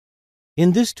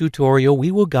In this tutorial,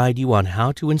 we will guide you on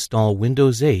how to install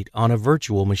Windows 8 on a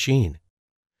virtual machine.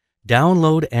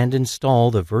 Download and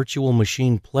install the virtual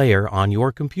machine player on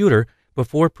your computer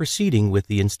before proceeding with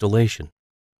the installation.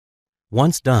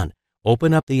 Once done,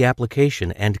 open up the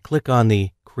application and click on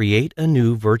the Create a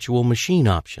New Virtual Machine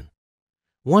option.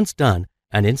 Once done,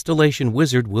 an installation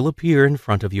wizard will appear in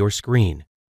front of your screen.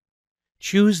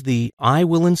 Choose the I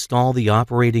will install the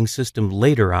operating system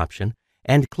later option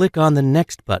and click on the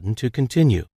Next button to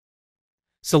continue.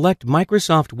 Select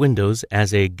Microsoft Windows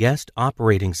as a guest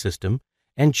operating system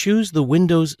and choose the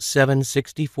Windows 7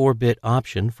 64-bit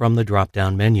option from the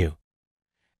drop-down menu.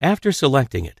 After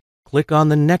selecting it, click on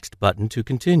the Next button to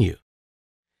continue.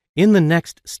 In the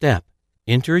next step,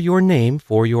 enter your name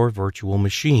for your virtual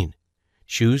machine.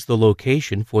 Choose the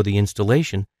location for the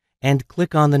installation and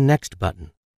click on the Next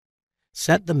button.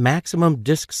 Set the maximum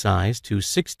disk size to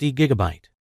 60 GB.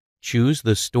 Choose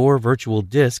the Store Virtual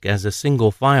Disk as a single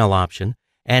file option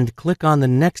and click on the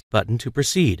Next button to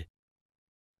proceed.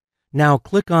 Now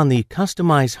click on the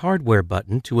Customize Hardware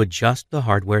button to adjust the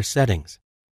hardware settings.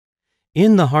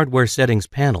 In the Hardware Settings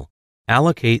panel,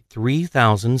 allocate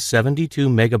 3072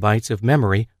 megabytes of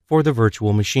memory for the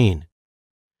virtual machine.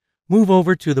 Move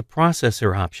over to the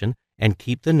Processor option and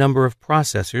keep the number of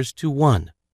processors to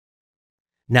 1.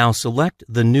 Now select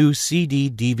the new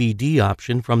CD/DVD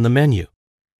option from the menu.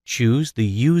 Choose the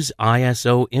Use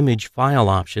ISO Image File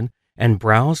option and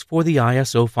browse for the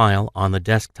ISO file on the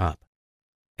desktop.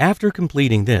 After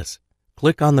completing this,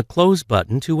 click on the Close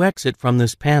button to exit from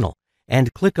this panel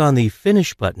and click on the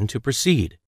Finish button to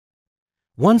proceed.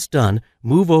 Once done,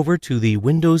 move over to the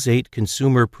Windows 8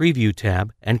 Consumer Preview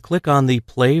tab and click on the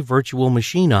Play Virtual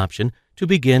Machine option to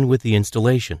begin with the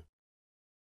installation.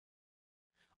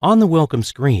 On the welcome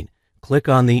screen, click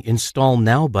on the Install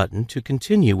Now button to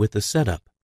continue with the setup.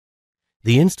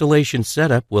 The installation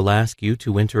setup will ask you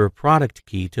to enter a product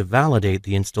key to validate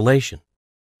the installation.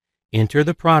 Enter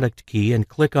the product key and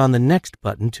click on the Next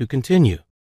button to continue.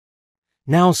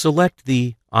 Now select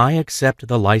the I accept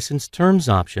the license terms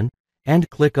option and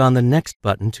click on the Next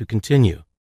button to continue.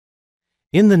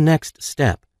 In the next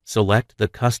step, select the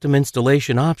Custom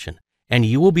Installation option and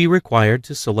you will be required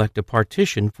to select a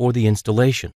partition for the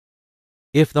installation.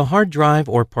 If the hard drive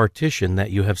or partition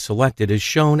that you have selected is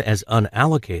shown as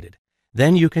unallocated,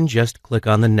 then you can just click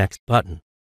on the Next button.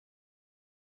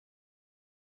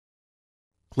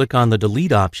 Click on the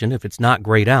Delete option if it's not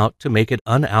grayed out to make it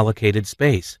unallocated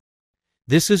space.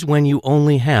 This is when you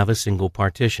only have a single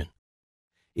partition.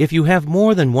 If you have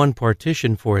more than one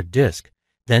partition for a disk,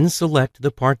 then select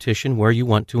the partition where you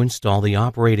want to install the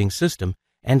operating system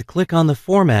and click on the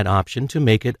Format option to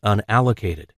make it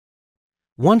unallocated.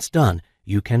 Once done,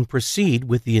 you can proceed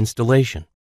with the installation.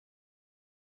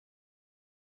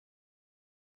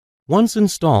 Once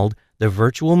installed, the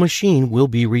virtual machine will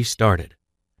be restarted.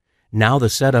 Now the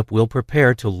setup will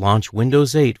prepare to launch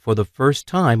Windows 8 for the first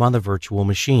time on the virtual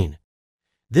machine.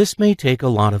 This may take a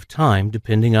lot of time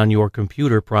depending on your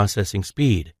computer processing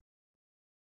speed.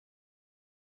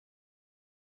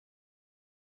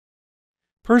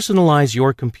 Personalize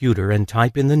your computer and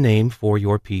type in the name for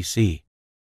your PC.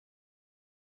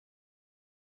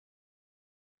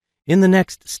 In the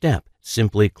next step,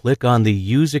 simply click on the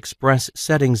Use Express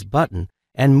Settings button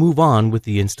and move on with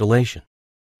the installation.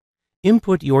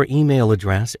 Input your email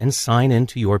address and sign in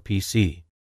to your PC.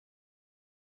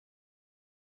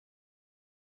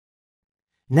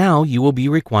 Now you will be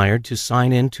required to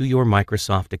sign in to your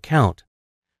Microsoft account.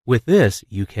 With this,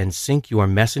 you can sync your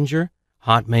Messenger,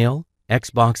 Hotmail,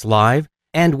 Xbox Live,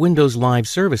 and Windows Live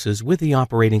services with the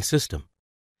operating system.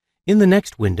 In the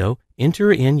next window,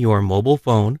 enter in your mobile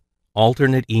phone,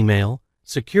 alternate email,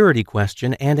 security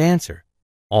question and answer,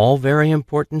 all very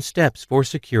important steps for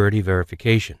security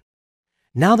verification.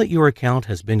 Now that your account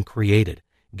has been created,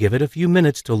 give it a few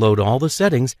minutes to load all the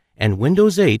settings and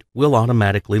Windows 8 will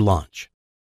automatically launch.